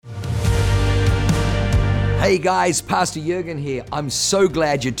Hey guys, Pastor Jürgen here. I'm so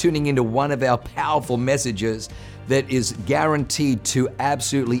glad you're tuning into one of our powerful messages that is guaranteed to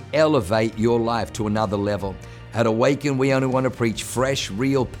absolutely elevate your life to another level. At Awaken, we only want to preach fresh,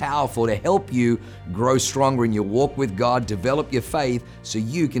 real, powerful to help you grow stronger in your walk with God, develop your faith so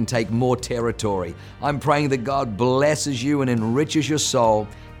you can take more territory. I'm praying that God blesses you and enriches your soul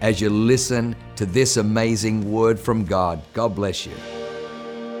as you listen to this amazing word from God. God bless you.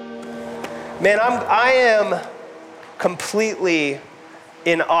 Man, I am completely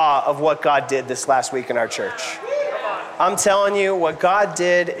in awe of what God did this last week in our church. I'm telling you, what God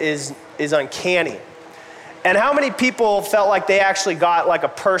did is uncanny. And how many people felt like they actually got like a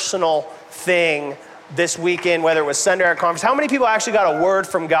personal thing this weekend, whether it was Sunday or conference? How many people actually got a word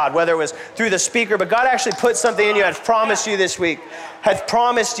from God, whether it was through the speaker, but God actually put something in you, has promised you this week, has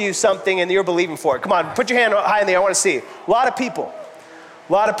promised you something and you're believing for it? Come on, put your hand high in the air, I want to see. A lot of people.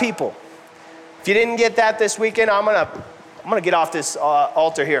 If you didn't get that this weekend, I'm gonna get off this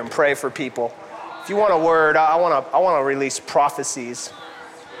altar here and pray for people. If you want a word, I want to release prophecies.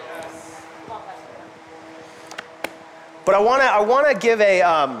 But I want to give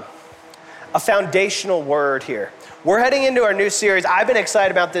a foundational word here. We're heading into our new series. I've been excited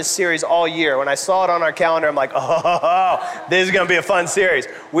about this series all year. When I saw it on our calendar, I'm like, oh, this is going to be a fun series.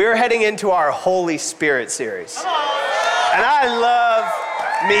 We're heading into our Holy Spirit series. And I love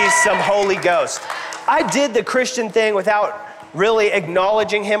me some Holy Ghost. I did the Christian thing without really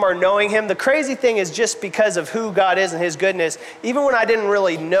acknowledging him or knowing him. The crazy thing is just because of who God is and his goodness, even when I didn't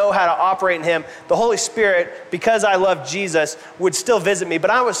really know how to operate in him, the Holy Spirit, because I love Jesus, would still visit me. But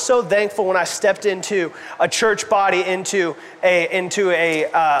I was so thankful when I stepped into a church body, into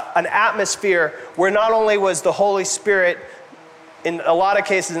an atmosphere where not only was the Holy Spirit, in a lot of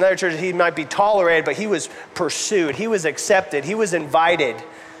cases in other churches, he might be tolerated, but he was pursued, he was accepted, he was invited.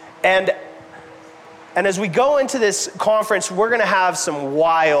 And as we go into this conference, we're going to have some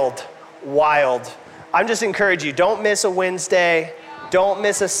wild. I'm just encourage you, don't miss a Wednesday, don't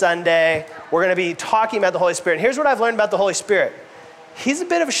miss a Sunday. We're going to be talking about the Holy Spirit. And here's what I've learned about the Holy Spirit. He's a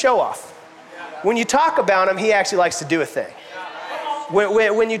bit of a show-off. When you talk about him, he actually likes to do a thing.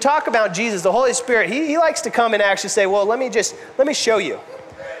 When you talk about Jesus, the Holy Spirit, he likes to come and actually say, well, let me show you.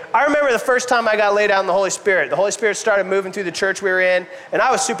 I remember the first time I got laid out in the Holy Spirit. The Holy Spirit started moving through the church we were in, and I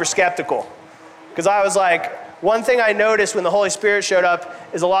was super skeptical. Because I was like, one thing I noticed when the Holy Spirit showed up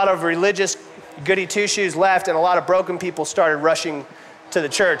is a lot of religious goody two-shoes left and a lot of broken people started rushing to the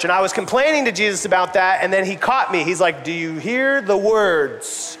church. And I was complaining to Jesus about that, and then he caught me. He's like, do you hear the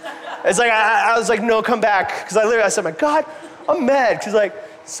words? It's like, I was like, no, come back. Because I said, my God, I'm mad. Because like,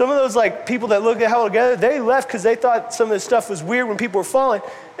 some of those like people that look at how together, they left because they thought some of this stuff was weird when people were falling.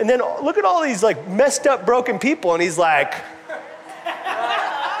 And then look at all these like messed up, broken people. And he's like,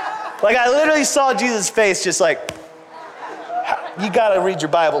 I literally saw Jesus' face just like, you gotta read your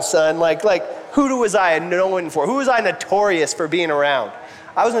Bible, son. Like who was I known for? Who was I notorious for being around?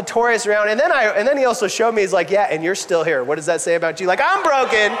 I was notorious around, and then he also showed me, he's like, yeah, and you're still here. What does that say about you? Like, I'm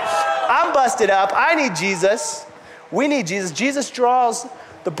broken, I'm busted up, I need Jesus. We need Jesus. Jesus draws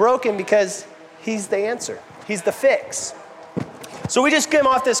the broken because he's the answer. He's the fix. So we just came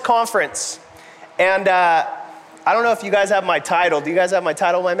off this conference, and I don't know if you guys have my title. Do you guys have my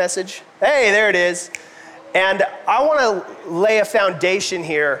title of my message? Hey, there it is. And I want to lay a foundation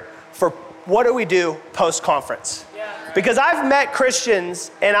here for what do we do post-conference. Because I've met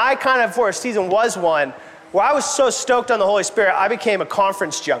Christians, and I kind of for a season was one, where I was so stoked on the Holy Spirit, I became a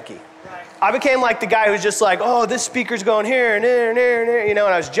conference junkie. I became like the guy who's just like, oh, this speaker's going here and there and there and there,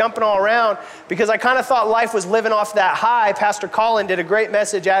 and I was jumping all around because I kind of thought life was living off that high. Pastor Colin did a great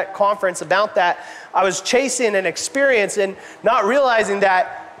message at conference about that. I was chasing an experience and not realizing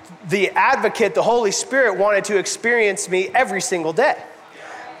that the advocate, the Holy Spirit, wanted to experience me every single day.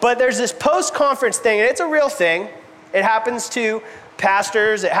 But there's this post-conference thing, and it's a real thing. It happens to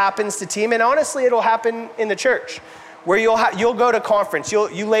pastors, it happens to team, and honestly, it'll happen in the church. Where you'll go to conference,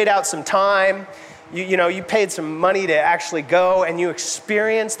 you laid out some time, you paid some money to actually go, and you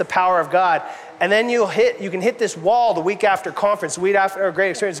experience the power of God. And then you can hit this wall the week after conference, the week after a great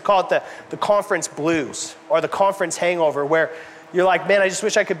experience. We call it the conference blues or the conference hangover, where you're like, man, I just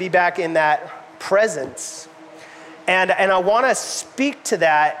wish I could be back in that presence. And I want to speak to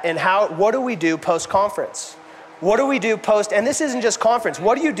that and what do we do post-conference? What do we do post, and this isn't just conference,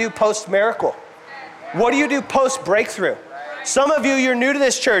 what do you do post-miracle? What do you do post-breakthrough? Some of you, you're new to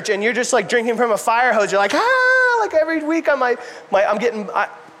this church and you're just like drinking from a fire hose. You're like, like every week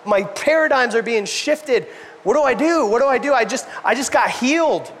my paradigms are being shifted. What do I do? What do I do? I just got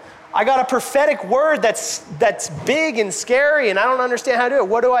healed. I got a prophetic word that's big and scary and I don't understand how to do it.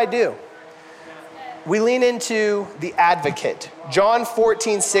 What do I do? we lean into the advocate. John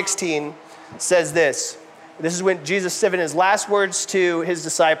 14:16 says this. This is when Jesus said in his last words to his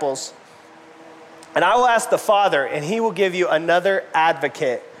disciples, "And I will ask the Father, and he will give you another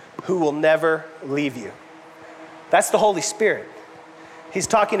advocate who will never leave you." That's the Holy Spirit. He's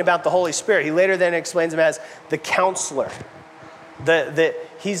talking about the Holy Spirit. He later then explains him as the counselor.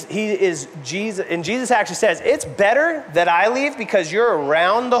 He is Jesus, and Jesus actually says, it's better that I leave because you're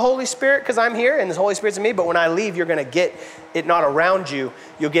around the Holy Spirit because I'm here and the Holy Spirit's in me, but when I leave, you're gonna get it not around you,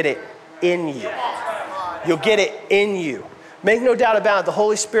 you'll get it in you. You'll get it in you. Make no doubt about it, the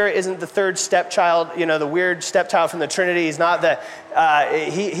Holy Spirit isn't the third stepchild, the weird stepchild from the Trinity. He's not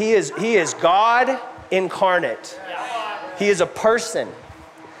he is God incarnate. He is a person.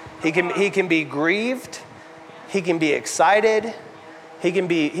 He can be grieved. He can be excited. He can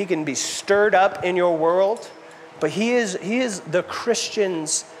be stirred up in your world. But he is the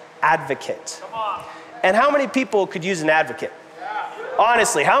Christian's advocate. And how many people could use an advocate?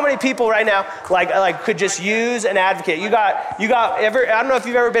 Honestly, how many people right now like could just use an advocate? You got I don't know if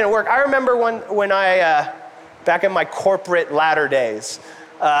you've ever been at work. I remember when I back in my corporate ladder days,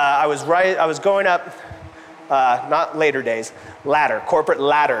 I was going up, not later days, corporate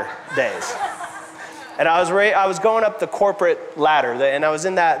ladder days. And I was going up the corporate ladder, and I was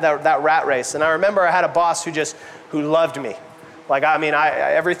in that rat race. And I remember I had a boss who loved me.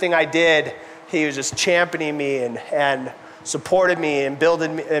 Everything I did, he was just championing me and supported me and built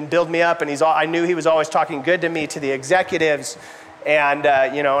me up. And I knew he was always talking good to me, to the executives, and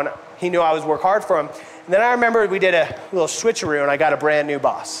and he knew I always work hard for him. And then I remember we did a little switcheroo, and I got a brand new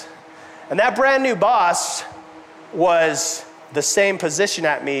boss. And that brand new boss was the same position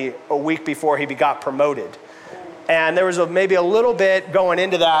at me a week before he got promoted. And there was maybe a little bit going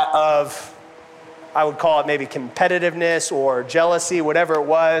into that of, I would call it maybe competitiveness or jealousy, whatever it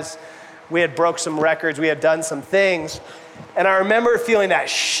was. We had broke some records, we had done some things. And I remember feeling that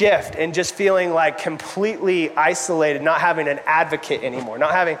shift and just feeling like completely isolated, not having an advocate anymore,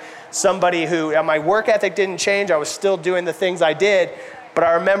 not having somebody who, my work ethic didn't change, I was still doing the things I did, but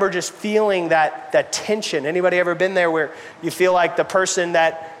I remember just feeling that tension. Anybody ever been there where you feel like the person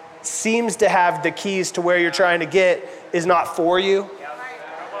that seems to have the keys to where you're trying to get is not for you?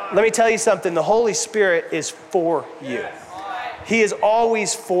 Let me tell you something, the Holy Spirit is for you. He is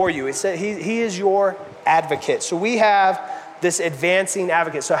always for you. He is your advocate. So we have this advancing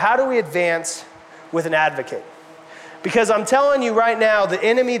advocate. So how do we advance with an advocate? Because I'm telling you right now, the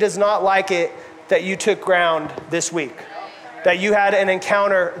enemy does not like it that you took ground this week, that you had an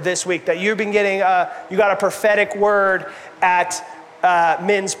encounter this week, that you've been getting, you got a prophetic word at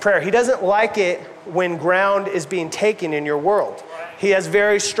men's prayer. He doesn't like it when ground is being taken in your world. He has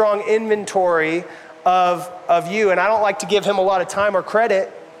very strong inventory of you, and I don't like to give him a lot of time or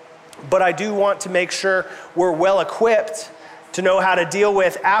credit, but I do want to make sure we're well equipped to know how to deal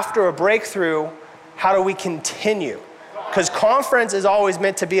with, after a breakthrough, how do we continue? Because conference is always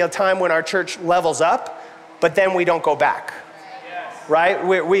meant to be a time when our church levels up, but then we don't go back. Right?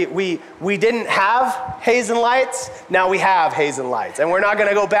 We didn't have Haze and Lights, now we have Haze and Lights. And we're not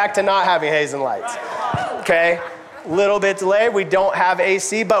gonna go back to not having Haze and Lights. Okay? Little bit delayed, we don't have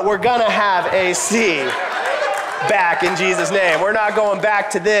AC, but we're gonna have AC back in Jesus' name. We're not going back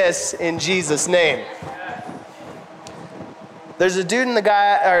to this in Jesus' name. There's a dude in the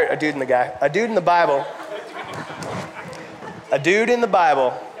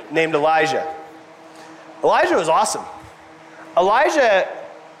Bible named Elijah. Elijah was awesome. Elijah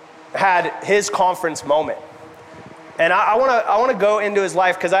had his conference moment. And I want to go into his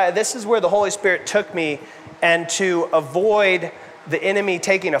life because this is where the Holy Spirit took me, and to avoid the enemy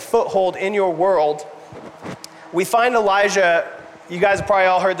taking a foothold in your world, we find Elijah. You guys have probably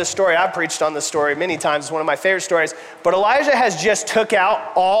all heard this story. I've preached on this story many times. It's one of my favorite stories. But Elijah has just took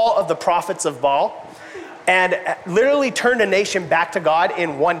out all of the prophets of Baal and literally turned a nation back to God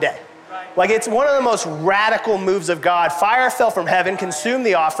in one day. Like, it's one of the most radical moves of God. Fire fell from heaven, consumed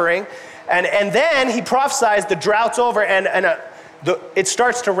the offering, and then he prophesies the drought's over and it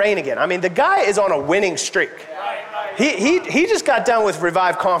starts to rain again. I mean, the guy is on a winning streak. He just got done with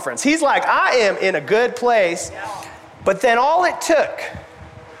Revive Conference. He's like, I am in a good place. But then all it took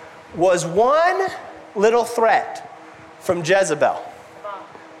was one little threat from Jezebel.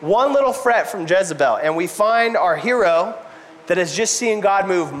 One little threat from Jezebel. And we find our hero that has just seen God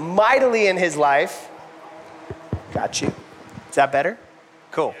move mightily in his life. Got you. Is that better?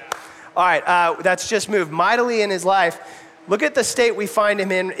 Cool. All right, that's just moved mightily in his life. Look at the state we find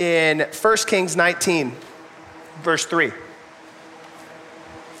him in 1 Kings 19, verse 3.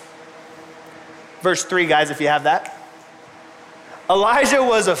 Verse 3, guys, if you have that. Elijah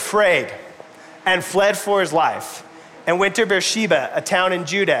was afraid and fled for his life and went to Beersheba, a town in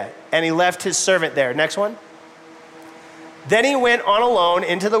Judah, and he left his servant there. Next one. Then he went on alone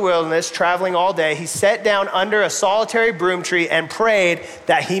into the wilderness, traveling all day. He sat down under a solitary broom tree and prayed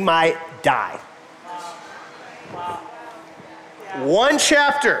that he might die. Wow. Yeah. One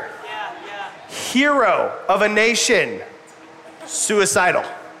chapter. Hero of a nation, suicidal.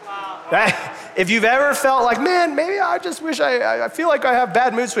 Wow. Right? If you've ever felt like, man, maybe I just wish I feel like I have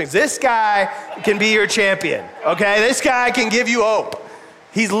bad mood swings. This guy can be your champion, okay? This guy can give you hope.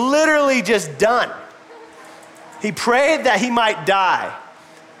 He's literally just done. He prayed that he might die.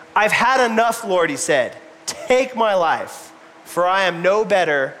 I've had enough, Lord, he said. Take my life, for I am no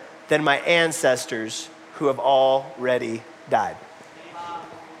better than my ancestors who have already died.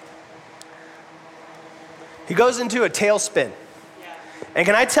 He goes into a tailspin. And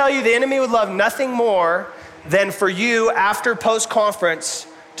can I tell you, the enemy would love nothing more than for you after post-conference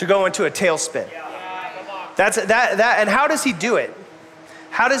to go into a tailspin. And how does he do it?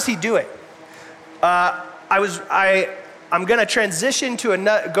 How does he do it? I'm going to transition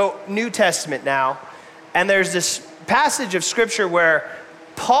to go New Testament now, and there's this passage of scripture where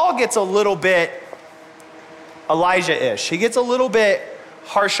Paul gets a little bit Elijah-ish. He gets a little bit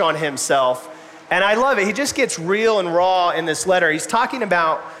harsh on himself, and I love it. He just gets real and raw in this letter. He's talking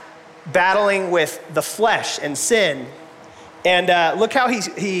about battling with the flesh and sin, and look how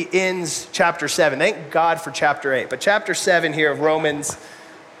he ends chapter 7. Thank God for chapter 8, but chapter 7 here of Romans,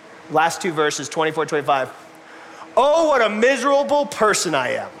 last two verses, 24, 25. Oh, what a miserable person I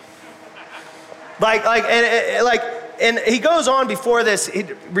am. And he goes on before this. He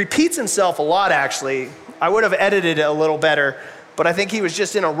repeats himself a lot, actually. I would have edited it a little better, but I think he was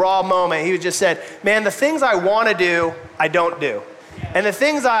just in a raw moment. He just said, man, the things I want to do, I don't do. And the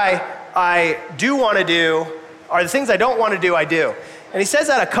things I do want to do are the things I don't want to do, I do. And he says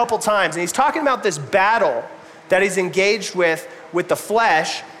that a couple times. And he's talking about this battle that he's engaged with the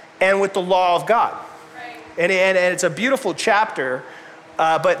flesh and with the law of God. And it's a beautiful chapter.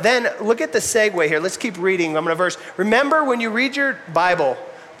 But then look at the segue here. Let's keep reading. I'm going to verse. Remember, when you read your Bible,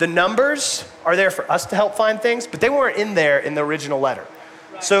 the numbers are there for us to help find things, but they weren't in there in the original letter.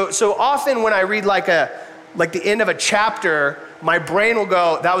 Right. So often when I read like the end of a chapter, my brain will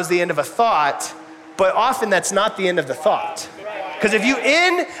go, that was the end of a thought, but often that's not the end of the thought. Because if you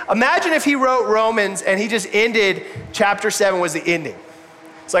imagine if he wrote Romans and he just ended chapter 7 was the ending.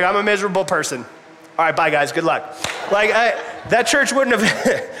 It's like, I'm a miserable person. All right, bye guys, good luck. That church wouldn't have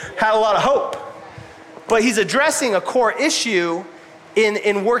had a lot of hope. But he's addressing a core issue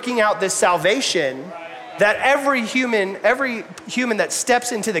in working out this salvation that every human that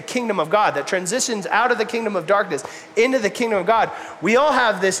steps into the kingdom of God, that transitions out of the kingdom of darkness into the kingdom of God, we all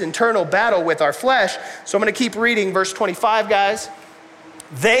have this internal battle with our flesh. So I'm going to keep reading verse 25, guys.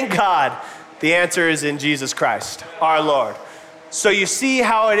 Thank God the answer is in Jesus Christ, our Lord. So you see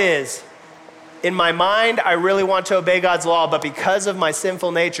how it is. In my mind, I really want to obey God's law, but because of my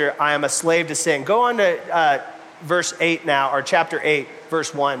sinful nature, I am a slave to sin. Go on to verse 8 now, or chapter 8,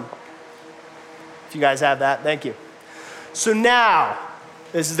 verse 1. If you guys have that, thank you. So now,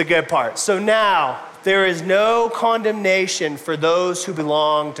 this is the good part. So now, there is no condemnation for those who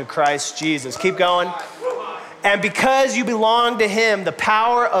belong to Christ Jesus. Keep going. And because you belong to him, the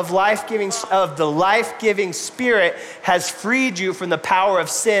power of the life-giving Spirit has freed you from the power of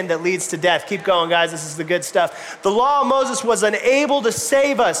sin that leads to death. Keep going, guys. This is the good stuff. The law of Moses was unable to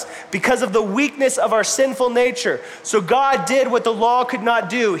save us because of the weakness of our sinful nature. So God did what the law could not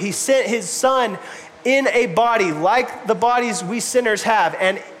do. He sent his son in a body like the bodies we sinners have,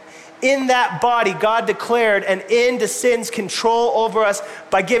 and in that body, God declared an end to sin's control over us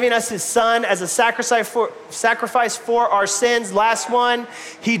by giving us his son as a sacrifice for our sins. Last one,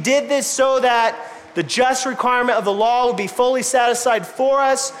 he did this so that the just requirement of the law would be fully satisfied for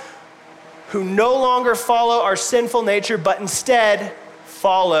us who no longer follow our sinful nature, but instead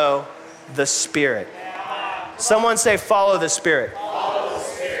follow the Spirit. Someone say, follow the Spirit. Follow the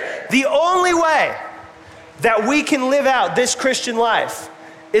Spirit. The only way that we can live out this Christian life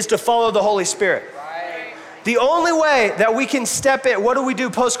is to follow the Holy Spirit. Right. The only way that we can step in, what do we do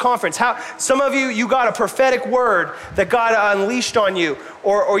post-conference? Some of you got a prophetic word that God unleashed on you,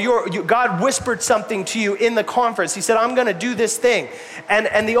 or God whispered something to you in the conference. He said, I'm gonna do this thing.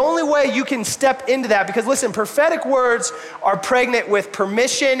 And the only way you can step into that, because listen, prophetic words are pregnant with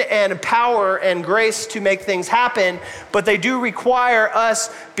permission and power and grace to make things happen, but they do require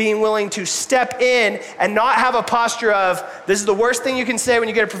us being willing to step in and not have a posture of, this is the worst thing you can say when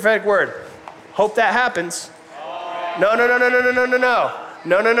you get a prophetic word. Hope that happens. No.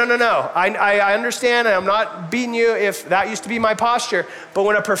 No. I understand, and I'm not beating you if that used to be my posture. But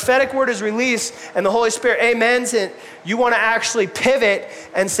when a prophetic word is released and the Holy Spirit amens it, you want to actually pivot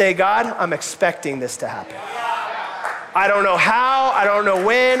and say, God, I'm expecting this to happen. I don't know how, I don't know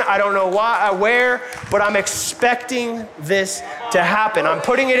when, I don't know why, where, but I'm expecting this to happen. I'm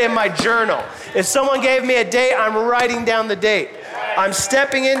putting it in my journal. If someone gave me a date, I'm writing down the date. I'm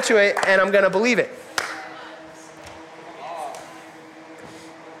stepping into it, and I'm going to believe it.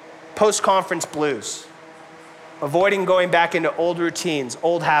 Post-conference blues. Avoiding going back into old routines,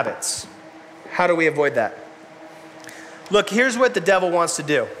 old habits. How do we avoid that? Look, here's what the devil wants to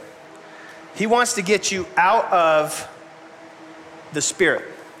do. He wants to get you out of the Spirit.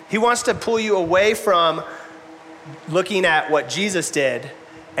 He wants to pull you away from looking at what Jesus did,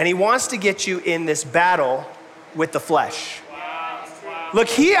 and he wants to get you in this battle with the flesh. Look,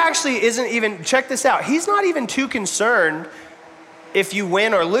 he actually isn't even, check this out, he's not even too concerned if you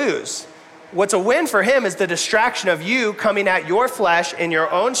win or lose. What's a win for him is the distraction of you coming at your flesh in your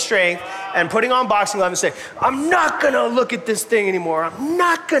own strength and putting on boxing gloves and saying, I'm not gonna look at this thing anymore. I'm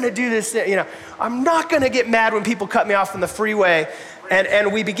not gonna do this thing. I'm not gonna get mad when people cut me off on the freeway.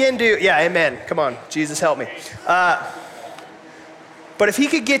 And we begin to, yeah, amen. Come on, Jesus help me. But if he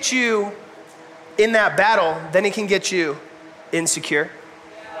could get you in that battle, then he can get you insecure.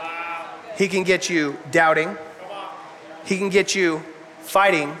 He can get you doubting. He can get you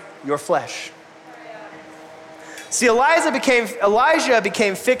fighting your flesh. See, Elijah became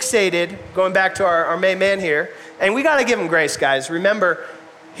fixated, going back to our main man here, and we gotta give him grace, guys. Remember,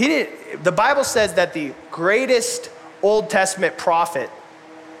 the Bible says that the greatest Old Testament prophet,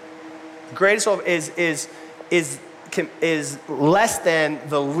 is less than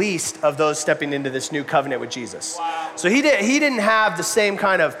the least of those stepping into this new covenant with Jesus. Wow. So he didn't have the same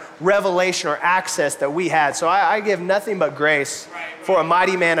kind of revelation or access that we had. So I give nothing but grace for a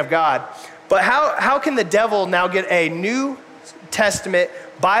mighty man of God. But how can the devil now get a New Testament,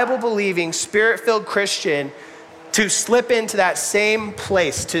 Bible-believing, Spirit-filled Christian to slip into that same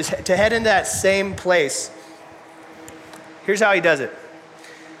place, to head into that same place? Here's how he does it.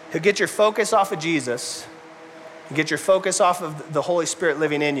 He'll get your focus off of Jesus, get your focus off of the Holy Spirit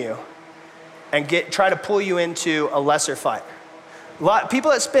living in you, and try to pull you into a lesser fight. People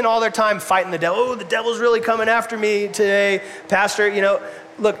that spend all their time fighting the devil, oh, the devil's really coming after me today, Pastor.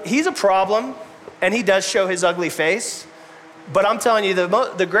 Look, he's a problem, and he does show his ugly face, but I'm telling you,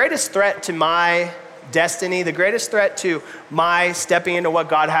 the greatest threat to my destiny, the greatest threat to my stepping into what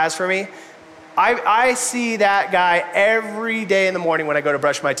God has for me, I see that guy every day in the morning when I go to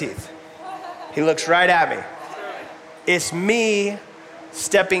brush my teeth. He looks right at me. It's me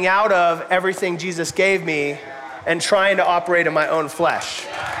stepping out of everything Jesus gave me and trying to operate in my own flesh.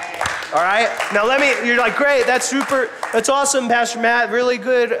 All right? Now you're like, great, that's super, that's awesome, Pastor Matt, really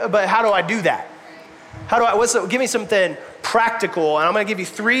good, but how do I do that? Give me something practical, and I'm gonna give you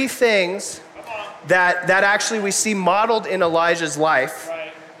 3 things that actually we see modeled in Elijah's life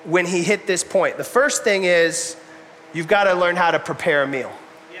when he hit this point. The first thing is, you've gotta learn how to prepare a meal.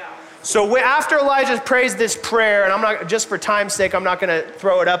 So after Elijah prays this prayer, and I'm not, just for time's sake, I'm not gonna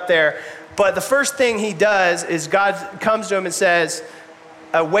throw it up there, but the first thing he does is God comes to him and says,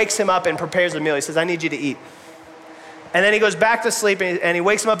 wakes him up and prepares a meal. He says, I need you to eat. And then he goes back to sleep and he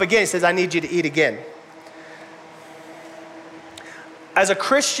wakes him up again. He says, I need you to eat again. As a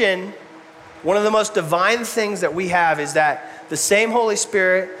Christian, one of the most divine things that we have is that the same Holy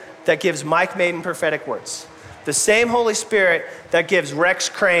Spirit that gives Mike Maiden prophetic words, the same Holy Spirit that gives Rex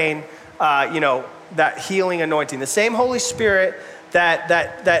Crane, that healing anointing, the same Holy Spirit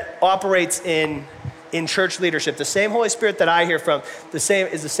that operates in church leadership, the same Holy Spirit that I hear from, is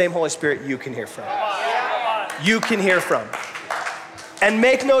the same Holy Spirit you can hear from. You can hear from. And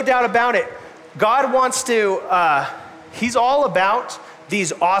make no doubt about it, God wants to, he's all about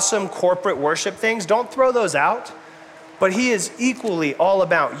these awesome corporate worship things. Don't throw those out. But he is equally all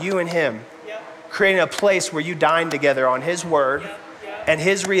about you and him creating a place where you dine together on his word and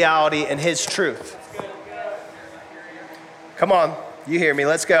his reality and his truth. Come on, you hear me,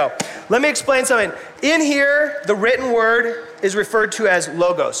 let's go. Let me explain something. In here, the written word is referred to as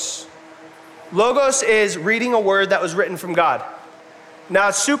logos. Logos is reading a word that was written from God. Now,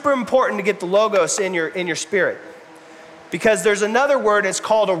 it's super important to get the logos in your spirit, because there's another word, it's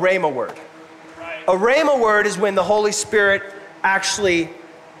called a rhema word. A rhema word is when the Holy Spirit actually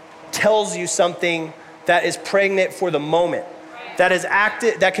tells you something that is pregnant for the moment,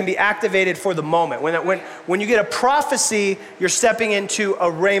 that can be activated for the moment. When you get a prophecy, you're stepping into a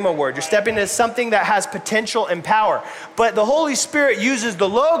rhema word. You're stepping into something that has potential and power. But the Holy Spirit uses the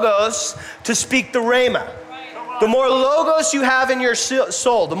logos to speak the rhema. The more logos you have in your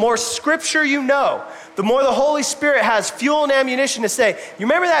soul, the more scripture you know, the more the Holy Spirit has fuel and ammunition to say, you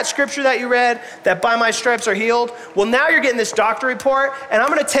remember that scripture that you read, that by my stripes are healed? Well, now you're getting this doctor report, and I'm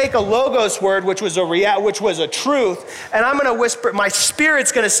gonna take a logos word, which was a truth, and I'm gonna whisper, my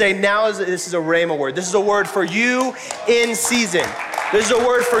spirit's gonna say, this is a rhema word. This is a word for you in season. This is a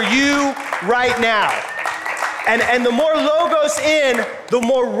word for you right now. And the more logos in, the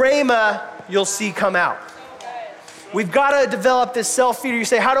more rhema you'll see come out. We've got to develop this self-feeder. You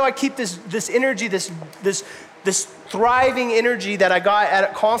say, how do I keep this energy, this thriving energy that I got at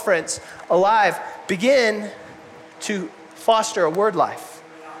a conference alive? Begin to foster a word life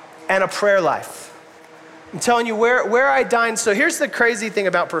and a prayer life. I'm telling you, where I dine. So here's the crazy thing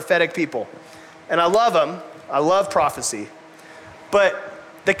about prophetic people. And I love them. I love prophecy. But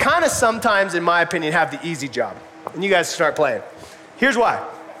they kind of sometimes, in my opinion, have the easy job. And you guys start playing. Here's why.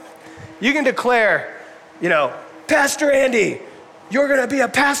 You can declare, Pastor Andy, you're gonna be a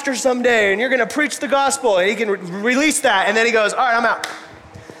pastor someday and you're gonna preach the gospel, and he can release that, and then he goes, all right, I'm out.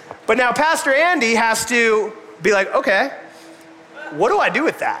 But now Pastor Andy has to be like, okay, what do I do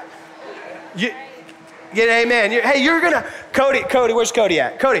with that? Get amen. You're gonna, Cody, where's Cody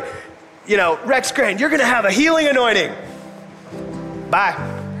at? Cody, Rex Crane, you're gonna have a healing anointing. Bye.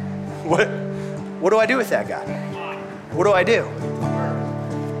 What do I do with that, God? What do I do?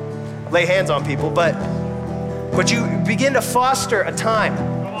 Lay hands on people, but you begin to foster a time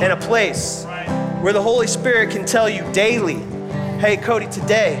and a place where the Holy Spirit can tell you daily, hey, Cody,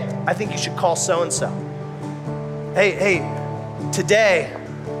 today, I think you should call so-and-so. Hey, today,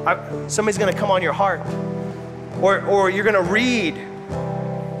 somebody's gonna come on your heart. Or you're gonna read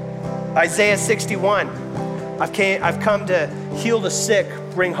Isaiah 61. I've come to heal the sick,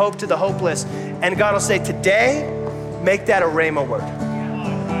 bring hope to the hopeless. And God will say, today, make that a rhema word.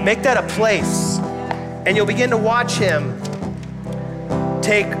 Make that a place. And you'll begin to watch him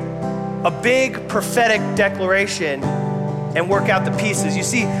take a big prophetic declaration and work out the pieces. You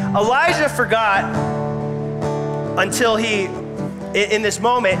see, Elijah forgot until in this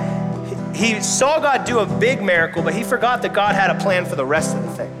moment, he saw God do a big miracle, but he forgot that God had a plan for the rest of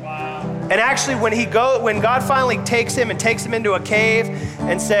the thing. And actually, when God finally takes him into a cave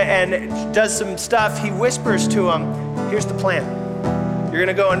and does some stuff, he whispers to him, here's the plan. You're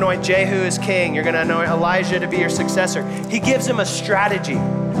gonna go anoint Jehu as king. You're gonna anoint Elijah to be your successor. He gives him a strategy.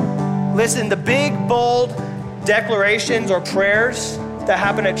 Listen, the big, bold declarations or prayers that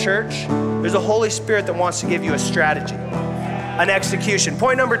happen at church, there's a Holy Spirit that wants to give you a strategy, an execution.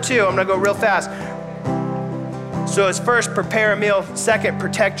 Point number 2, I'm gonna go real fast. So it's first, prepare a meal. Second,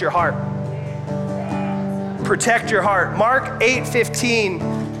 protect your heart. Protect your heart. Mark 8:15,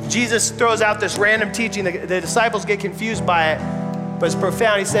 Jesus throws out this random teaching. The disciples get confused by it, but it's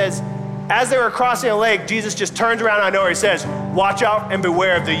profound. He says, as they were crossing a lake, Jesus just turns around out of nowhere. He says, watch out and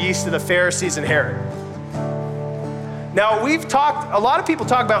beware of the yeast of the Pharisees and Herod. Now a lot of people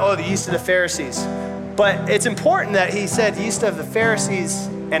talk about, the yeast of the Pharisees, but it's important that he said yeast of the Pharisees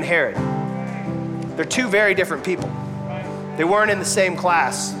and Herod. They're two very different people. They weren't in the same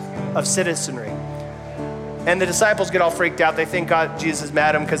class of citizenry. And the disciples get all freaked out. They think Jesus is mad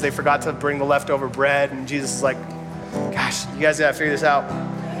at them because they forgot to bring the leftover bread. And Jesus is like, gosh, you guys gotta figure this out.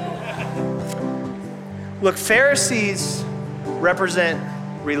 Look, Pharisees represent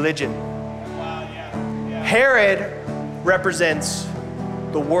religion. Herod represents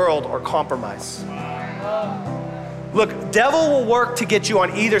the world or compromise. Look, devil will work to get you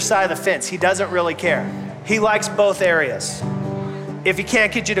on either side of the fence. He doesn't really care. He likes both areas. If he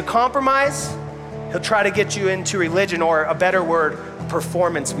can't get you to compromise, he'll try to get you into religion, or a better word,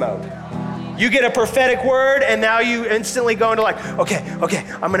 performance mode. You get a prophetic word and now you instantly go into okay,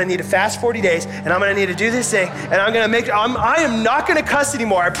 I'm gonna need to fast 40 days and I'm gonna need to do this thing and I am not gonna cuss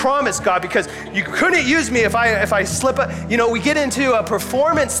anymore, I promise, God, because you couldn't use me if I slip up. We get into a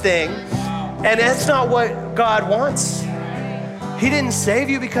performance thing, and that's not what God wants. He didn't save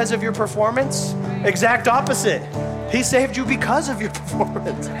you because of your performance. Exact opposite. He saved you because of your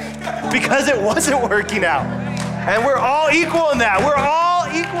performance, because it wasn't working out. And we're all equal in that. We're all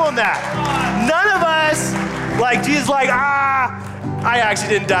equal in that. None of us, Jesus I actually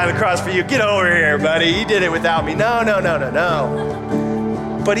didn't die on the cross for you. Get over here, buddy. You did it without me. No.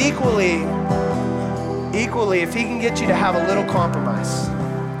 But equally, if he can get you to have a little compromise.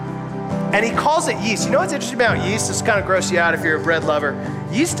 And he calls it yeast. You know what's interesting about yeast? It's kind of gross you out if you're a bread lover.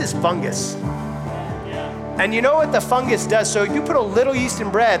 Yeast is fungus. And you know what the fungus does? So you put a little yeast in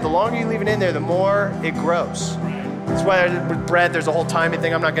bread, the longer you leave it in there, the more it grows. That's why with bread, there's a whole timing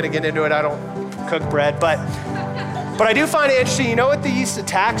thing. I'm not gonna get into it. I don't cook bread, but I do find it interesting. You know what the yeast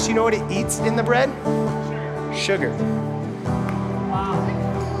attacks? You know what it eats in the bread? sugar.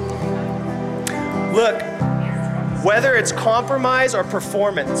 Look, whether it's compromise or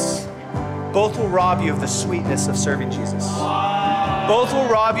performance, both will rob you of the sweetness of serving Jesus. Both will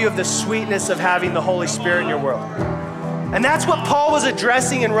rob you of the sweetness of having the Holy Spirit in your world. And that's what Paul was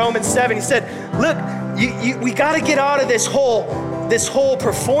addressing in Romans 7. He said, look, we got to get out of this whole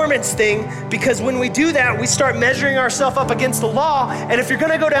performance thing, because when we do that, we start measuring ourselves up against the law. And if you're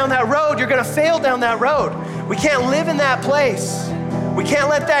going to go down that road, you're going to fail down that road. We can't live in that place. We can't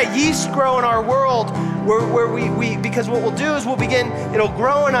let that yeast grow in our world where we because what we'll do is it'll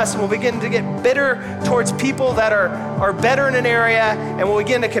grow in us, and we'll begin to get bitter towards people that are better in an area, and we'll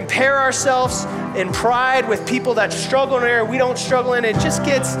begin to compare ourselves in pride with people that struggle in an area we don't struggle in.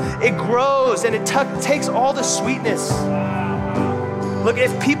 It grows, and it takes all the sweetness. Look,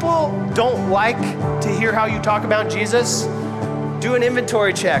 if people don't like to hear how you talk about Jesus, do an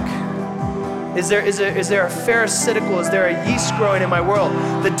inventory check. Is there a pharisaical, is there a yeast growing in my world?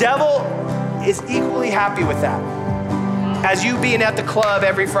 The devil is equally happy with that as you being at the club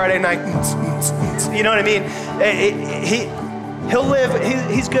every Friday night. You know what I mean?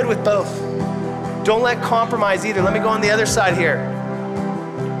 He's good with both. Don't let compromise either. Let me go on the other side here.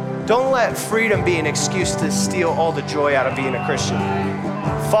 Don't let freedom be an excuse to steal all the joy out of being a Christian.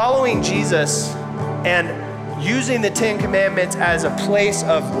 Following Jesus and using the 10 Commandments as a place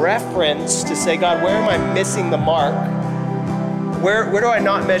of reference to say, God, where am I missing the mark? Where do I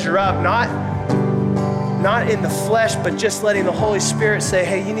not measure up? Not in the flesh, but just letting the Holy Spirit say,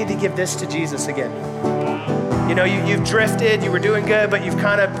 hey, you need to give this to Jesus again. You know, you've drifted, you were doing good, but you've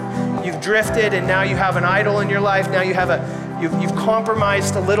drifted, and now you have an idol in your life. Now you've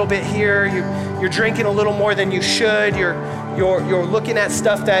compromised a little bit here. You're drinking a little more than you should. You're looking at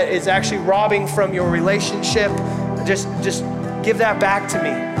stuff that is actually robbing from your relationship. Just give that back to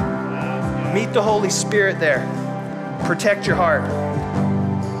me. Meet the Holy Spirit there. Protect your heart.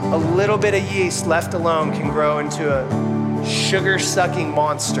 A little bit of yeast left alone can grow into a sugar-sucking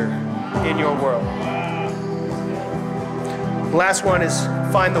monster in your world. The last one is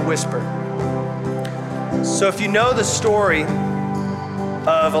find the whisper. So if you know the story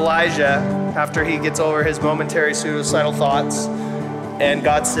of Elijah after he gets over his momentary suicidal thoughts and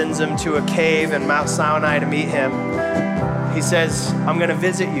God sends him to a cave in Mount Sinai to meet him, he says, I'm going to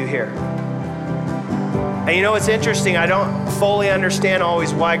visit you here. And you know what's interesting? I don't fully understand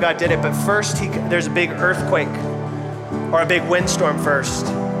always why God did it, but first there's a big earthquake or a big windstorm first.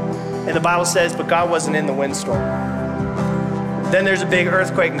 And the Bible says, but God wasn't in the windstorm. Then there's a big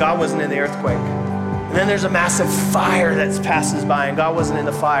earthquake and God wasn't in the earthquake. And then there's a massive fire that passes by and God wasn't in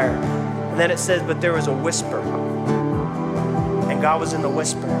the fire. And then it says, but there was a whisper. And God was in the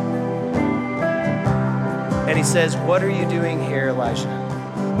whisper. And he says, what are you doing here, Elijah?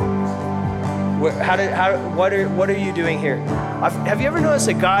 What are you doing here? Have you ever noticed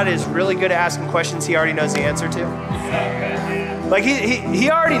that God is really good at asking questions he already knows the answer to? Like he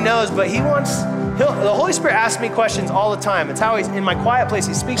already knows, but the Holy Spirit asks me questions all the time. It's how he's in my quiet place.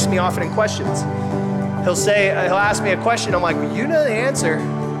 He speaks to me often in questions. He'll ask me a question. I'm like, well, you know the answer.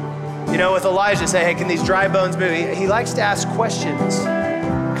 You know, with Elijah, say, hey, can these dry bones move? He likes to ask questions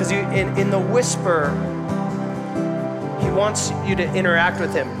because in the whisper, he wants you to interact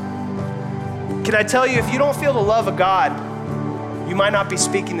with him. Can I tell you, if you don't feel the love of God, you might not be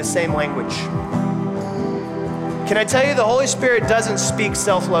speaking the same language. Can I tell you, the Holy Spirit doesn't speak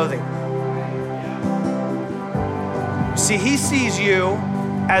self-loathing. See, he sees you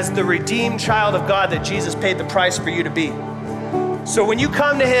as the redeemed child of God that Jesus paid the price for you to be. So when you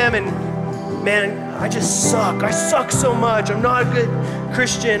come to him and, man, I just suck. I suck so much. I'm not a good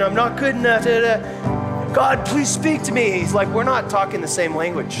Christian. I'm not good enough. God, please speak to me. He's like, we're not talking the same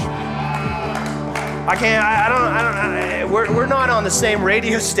language. We're not on the same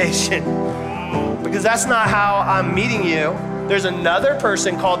radio station because that's not how I'm meeting you. There's another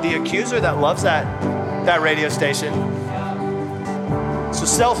person called the accuser that loves that radio station. So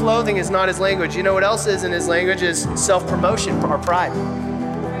self-loathing is not his language. You know what else is in his language is self-promotion or pride.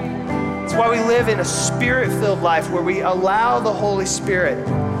 That's why we live in a spirit-filled life where we allow the Holy Spirit.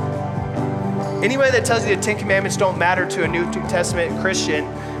 Anybody that tells you the 10 Commandments don't matter to a New Testament Christian,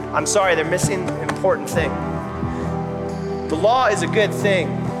 I'm sorry, they're missing an important thing. The law is a good thing.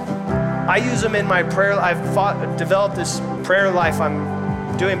 I use them in my prayer. I've developed this prayer life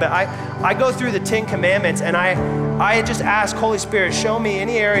I'm doing, but I go through the 10 Commandments and I just ask Holy Spirit, show me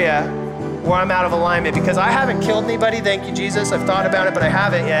any area where I'm out of alignment, because I haven't killed anybody, thank you, Jesus. I've thought about it, but I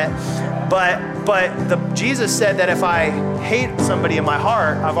haven't yet. But Jesus said that if I hate somebody in my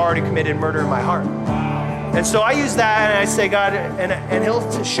heart, I've already committed murder in my heart. And so I use that and I say, God, and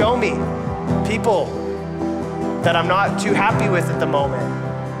he'll show me people that I'm not too happy with at the moment.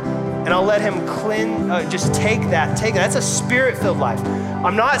 And I'll let him just take that. That's a spirit-filled life.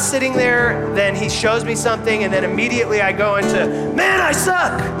 I'm not sitting there, then he shows me something, and then immediately I go into, man, I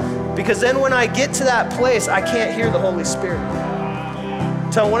suck. Because then when I get to that place, I can't hear the Holy Spirit.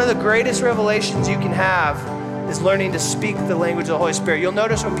 So one of the greatest revelations you can have is learning to speak the language of the Holy Spirit. You'll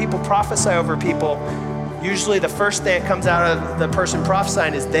notice when people prophesy over people, usually the first thing that comes out of the person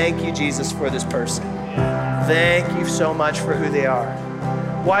prophesying is, thank you, Jesus, for this person. Thank you so much for who they are.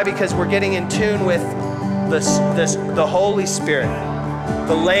 Why? Because we're getting in tune with the Holy Spirit,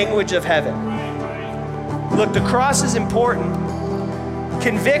 the language of heaven. Look, the cross is important.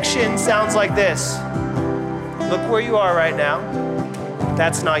 Conviction sounds like this. Look where you are right now.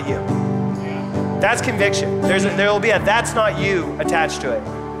 That's not you. That's conviction. There will be a that's not you attached to it.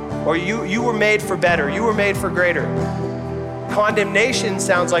 Or you were made for better. You were made for greater. Condemnation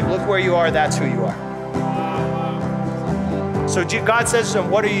sounds like look where you are, that's who you are. So God says to him,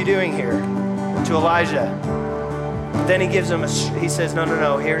 what are you doing here? To Elijah. Then he gives him, he says,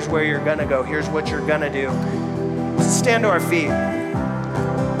 no, here's where you're gonna go. Here's what you're gonna do. Let's stand to our feet.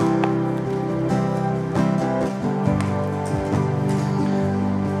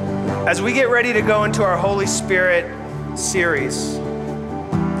 As we get ready to go into our Holy Spirit series,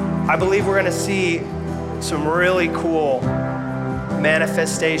 I believe we're gonna see some really cool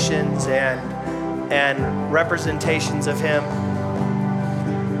manifestations and representations of him.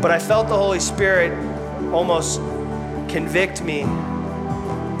 But I felt the Holy Spirit almost convict me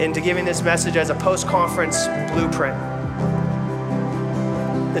into giving this message as a post-conference blueprint.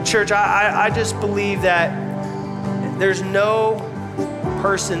 The church, I just believe that there's no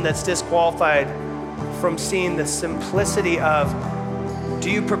person that's disqualified from seeing the simplicity of, do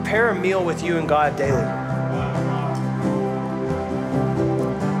you prepare a meal with you and God daily?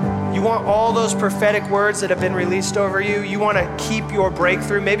 You want all those prophetic words that have been released over you. You want to keep your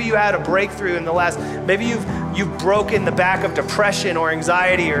breakthrough. Maybe you had a breakthrough in the last, maybe you've broken the back of depression or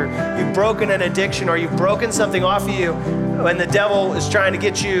anxiety, or you've broken an addiction, or you've broken something off of you, and the devil is trying to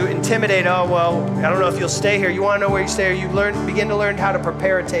get you intimidated. Oh, well, I don't know if you'll stay here. You want to know where you stay here? You begin to learn how to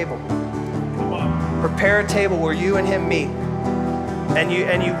prepare a table. Prepare a table where you and him meet. And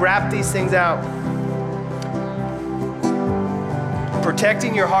you wrap these things out.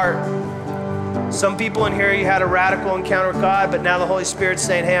 Protecting your heart. Some people in here, you had a radical encounter with God, but now the Holy Spirit's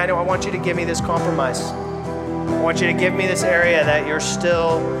saying, hey, I want you to give me this compromise. I want you to give me this area that you're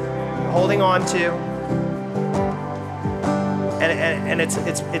still holding on to. And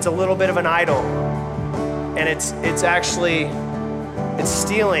it's a little bit of an idol. And it's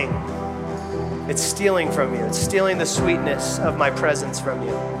stealing. It's stealing from you. It's stealing the sweetness of my presence from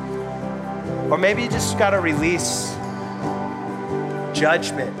you. Or maybe you just got to release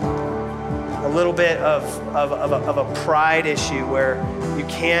judgment, a little bit of a pride issue where you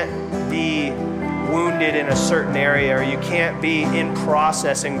can't be wounded in a certain area, or you can't be in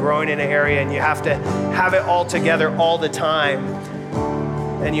process and growing in an area, and you have to have it all together all the time.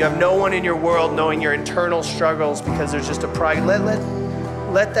 And you have no one in your world knowing your internal struggles because there's just a pride.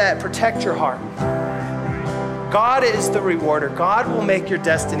 Let that protect your heart. God is the rewarder. God will make your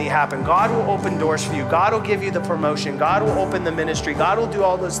destiny happen. God will open doors for you. God will give you the promotion. God will open the ministry. God will do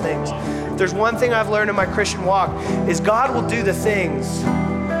all those things. If there's one thing I've learned in my Christian walk, is God will do the things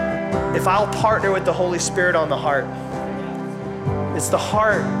if I'll partner with the Holy Spirit on the heart. It's the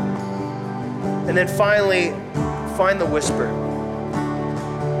heart. And then finally, find the whisper.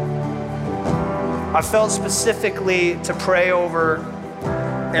 I felt specifically to pray over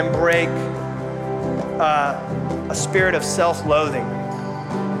and break a spirit of self-loathing.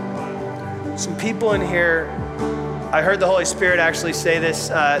 Some people in here, I heard the Holy Spirit actually say this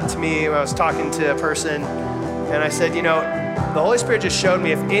to me when I was talking to a person, and I said, the Holy Spirit just showed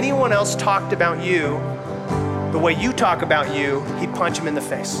me if anyone else talked about you the way you talk about you, he'd punch him in the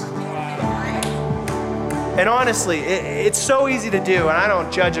face. And honestly, it's so easy to do, and I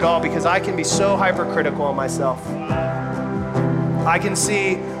don't judge at all because I can be so hypercritical of myself. I can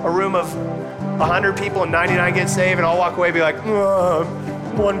see a room of 100 people and 99 get saved, and I'll walk away and be like,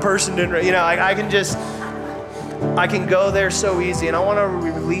 one person didn't, I can go there so easy, and I want to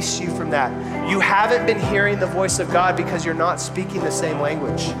release you from that. You haven't been hearing the voice of God because you're not speaking the same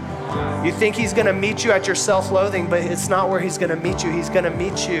language. You think he's going to meet you at your self-loathing, but it's not where he's going to meet you. He's going to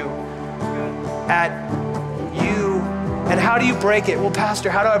meet you at you. And how do you break it? Well,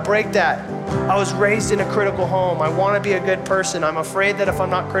 Pastor, how do I break that? I was raised in a critical home. I want to be a good person. I'm afraid that if I'm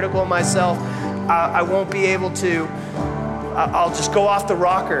not critical of myself, I won't be able to, I'll just go off the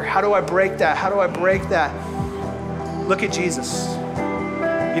rocker. How do I break that? How do I break that? Look at Jesus.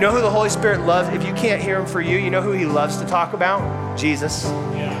 You know who the Holy Spirit loves? If you can't hear him for you, you know who he loves to talk about? Jesus.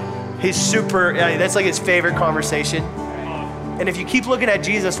 He's super, that's like his favorite conversation. And if you keep looking at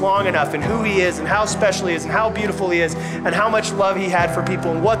Jesus long enough and who he is and how special he is and how beautiful he is and how much love he had for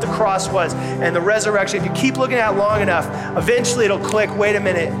people and what the cross was and the resurrection, if you keep looking at it long enough, eventually it'll click, wait a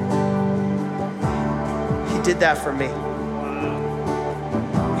minute. He did that for me.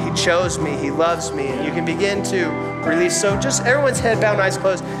 He chose me, he loves me, and you can begin to release. So just everyone's head bowed and eyes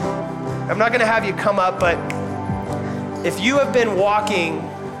closed. I'm not gonna have you come up, but if you have been walking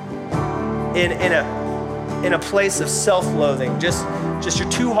in a place of self-loathing, just you're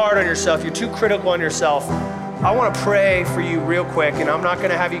too hard on yourself, you're too critical on yourself, I want to pray for you real quick, and I'm not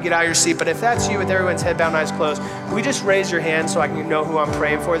going to have you get out of your seat, but if that's you with everyone's head bowed and eyes closed, will you just raise your hand so I can know who I'm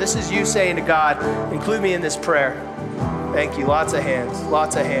praying for? This is you saying to God, include me in this prayer. Thank you. Lots of hands,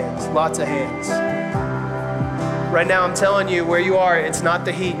 lots of hands, lots of hands. Right now, I'm telling you, where you are, it's not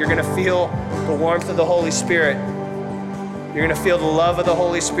the heat. You're going to feel the warmth of the Holy Spirit. You're going to feel the love of the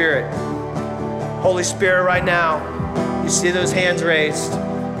Holy Spirit. Holy Spirit, right now, you see those hands raised.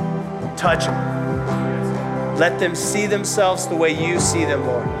 Touch them. Let them see themselves the way you see them,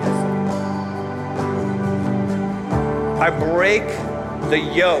 Lord. I break the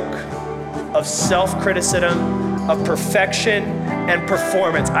yoke of self-criticism, of perfection and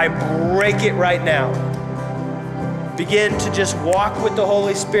performance. I break it right now. Begin to just walk with the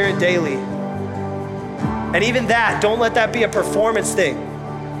Holy Spirit daily. And even that, don't let that be a performance thing.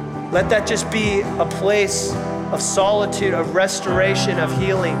 Let that just be a place of solitude, of restoration, of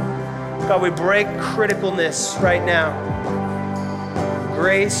healing. God, we break criticalness right now.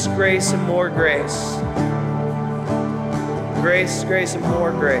 Grace, grace, and more grace. Grace, grace, and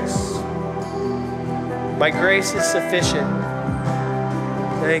more grace. My grace is sufficient.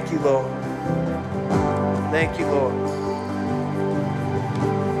 Thank you, Lord. Thank you, Lord.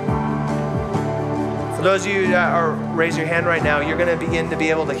 For those of you that are raise your hand right now, you're going to begin to be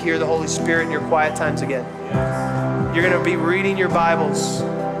able to hear the Holy Spirit in your quiet times again. You're going to be reading your Bibles.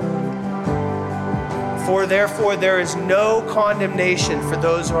 For therefore there is no condemnation for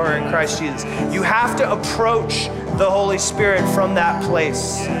those who are in Christ Jesus. You have to approach the Holy Spirit from that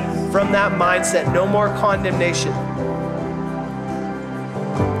place, from that mindset. No more condemnation.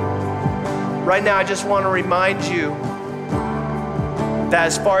 Right now, I just want to remind you that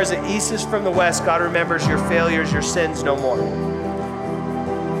as far as the east is from the west, God remembers your failures, your sins no more.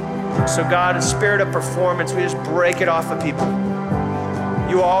 So God, a spirit of performance, we just break it off of people.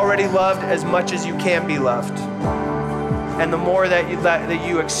 You are already loved as much as you can be loved. And the more that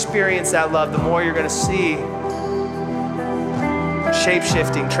you experience that love, the more you're going to see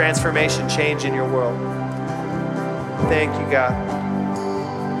shape-shifting, transformation, change in your world. Thank you, God.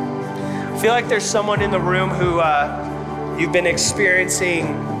 I feel like there's someone in the room who you've been experiencing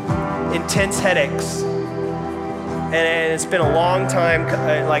intense headaches. And it's been a long time,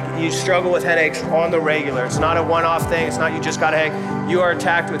 like you struggle with headaches on the regular. It's not a one-off thing. It's not you just got a headache. You are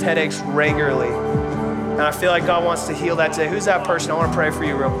attacked with headaches regularly. And I feel like God wants to heal that today. Who's that person? I want to pray for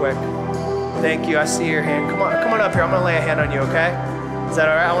you real quick. Thank you. I see your hand. Come on up here. I'm going to lay a hand on you, okay? Is that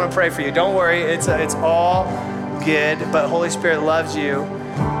all right? I want to pray for you. Don't worry. It's all good, but Holy Spirit loves you.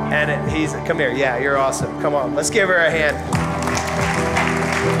 And come here. Yeah, you're awesome. Come on. Let's give her a hand.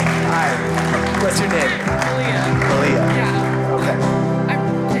 Hi. What's your name? Malia. Yeah. Okay.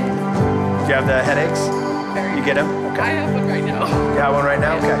 Do you have the headaches? You get them? Okay. I have one right now. You have one right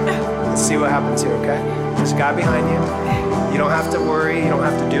now? Okay. Let's see what happens here, okay? There's a guy behind you. You don't have to worry. You don't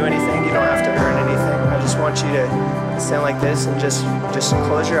have to do anything. You don't have to earn anything. I just want you to stand like this and just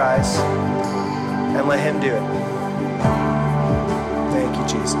close your eyes and let him do it. Thank you,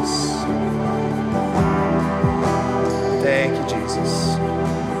 Jesus. Thank you, Jesus.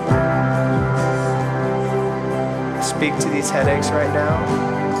 Speak to these headaches right now.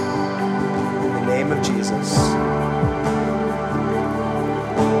 In the name of Jesus.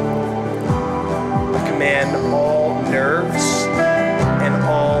 I command all nerves and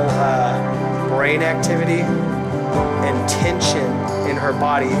all brain activity and tension in her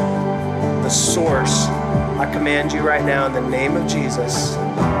body, the source. I command you right now in the name of Jesus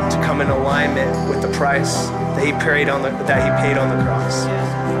to come in alignment with the price that he paid on the cross.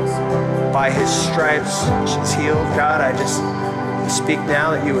 By his stripes, she's healed. God, I just speak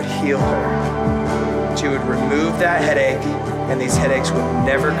now that you would heal her. That you would remove that headache, and these headaches would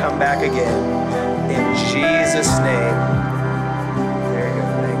never come back again. In Jesus' name. There you go.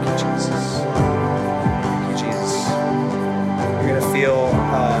 Thank you, Jesus. Thank you, Jesus. You're going to feel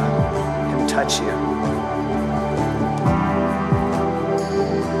him touch you.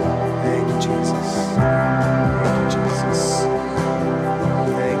 Thank you, Jesus. Thank you, Jesus.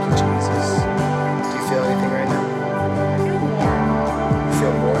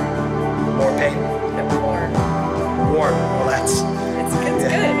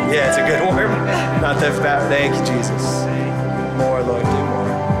 Yeah, it's a good worm. Not the fat. Thank you, Jesus. More, Lord, do more.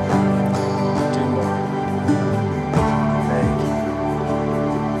 Do more. Thank you.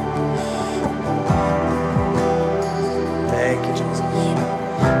 Thank you, Jesus.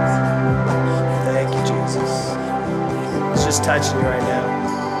 Thank you, Jesus. It's just touching you right now.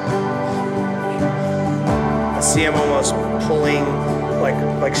 I see him almost pulling,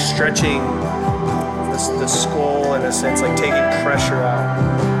 like stretching the skull in a sense, like taking pressure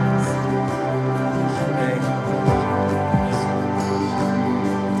out.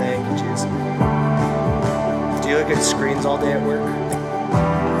 Thank you, Jesus. Do you look at screens all day at work?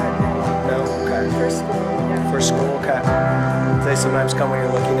 No? Okay. For school, yeah. For school, okay. Do they sometimes come when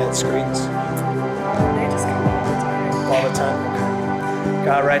you're looking at screens? They just come all the time. All the time? Okay.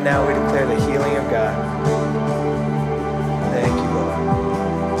 God, right now we declare the healing of God. Thank you, Lord.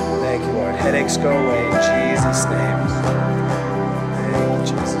 Thank you, Lord. Headaches go away in Jesus' name. Thank you,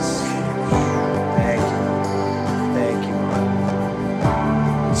 Jesus. Thank you. Thank you,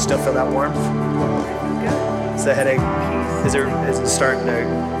 Lord. You still feel that warmth? Is the headache, is it starting to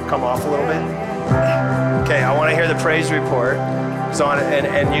come off a little bit? Okay, I want to hear the praise report. So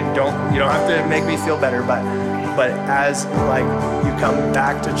and you don't have to make me feel better, but as like you come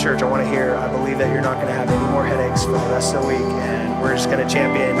back to church, I want to hear, I believe that you're not going to have any more headaches for the rest of the week, and we're just going to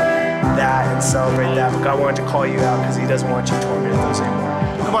champion that and celebrate that. But God wanted to call you out because he doesn't want you tormented those anymore.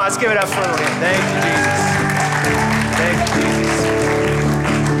 Come on, let's give it up for him. Thank you, Jesus. Thank you, Jesus.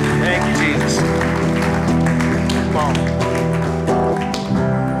 Thank you, Jesus. Come on.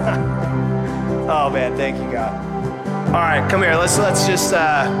 Oh man, thank you, God. All right, come here. Let's just.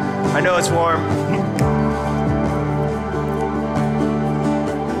 I know it's warm.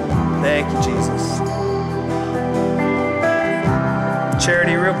 Thank you, Jesus.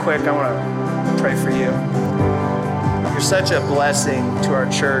 Charity, real quick, I want to pray for you. You're such a blessing to our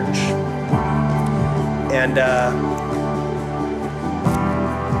church. And,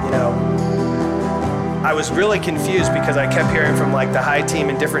 I was really confused because I kept hearing from like the high team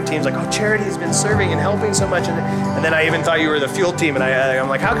and different teams like, oh, Charity has been serving and helping so much. And then I even thought you were the fuel team. And I'm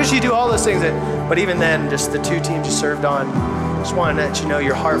like, how could she do all those things? But even then, just the two teams you served on, just wanted to let you know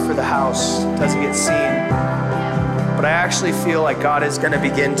your heart for the house doesn't get seen. But I actually feel like God is going to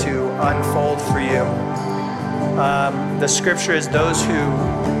begin to unfold for you. The scripture is those who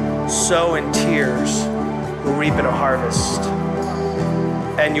sow in tears will reap in a harvest.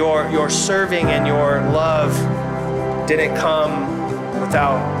 And your serving and your love didn't come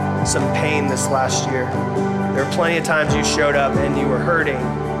without some pain this last year. There were plenty of times you showed up and you were hurting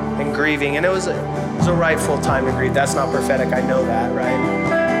and grieving, and it was a rightful time to grieve. That's not prophetic, I know that, right?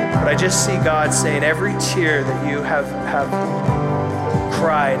 But I just see God saying every tear that you have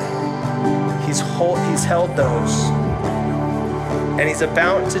cried, He's held those. And He's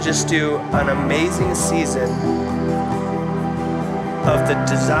about to just do an amazing season of the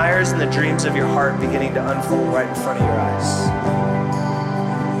desires and the dreams of your heart beginning to unfold right in front of your eyes.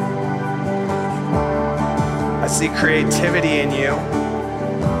 I see creativity in you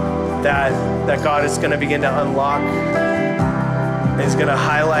that God is going to begin to unlock. He's going to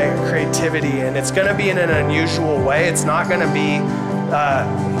highlight creativity, and it's going to be in an unusual way. It's not going to be,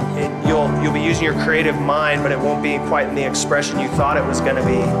 you'll be using your creative mind, but it won't be quite in the expression you thought it was going to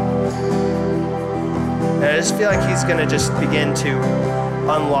be. And I just feel like He's going to just begin to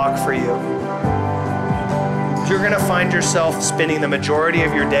unlock for you. You're going to find yourself spending the majority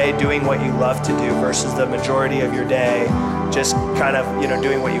of your day doing what you love to do versus the majority of your day just kind of,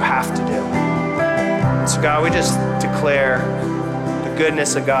 doing what you have to do. So God, we just declare the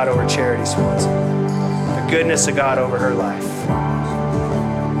goodness of God over Charity Swanson, the goodness of God over her life.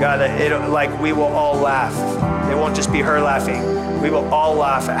 God, that we will all laugh. It won't just be her laughing. We will all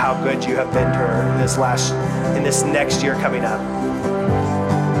laugh at how good you have been to her in this next year coming up.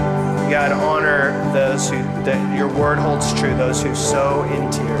 God, honor those that your word holds true, those who sow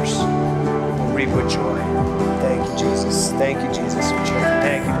in tears will reap with joy. Thank you, Jesus. Thank you, Jesus, for charity.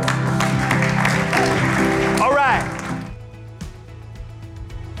 Thank you. All right.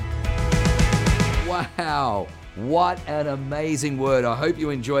 Wow, what an amazing word. I hope you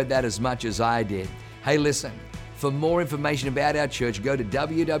enjoyed that as much as I did. Hey, listen, for more information about our church, go to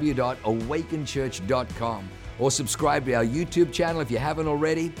www.awakenchurch.com or subscribe to our YouTube channel if you haven't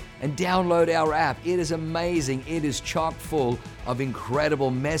already, and download our app. It is amazing. It is chock full of incredible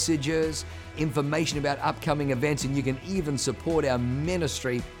messages, information about upcoming events, and you can even support our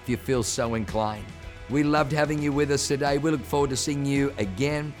ministry if you feel so inclined. We loved having you with us today. We look forward to seeing you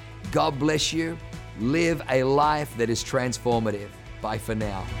again. God bless you. Live a life that is transformative. Bye for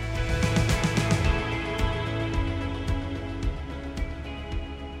now.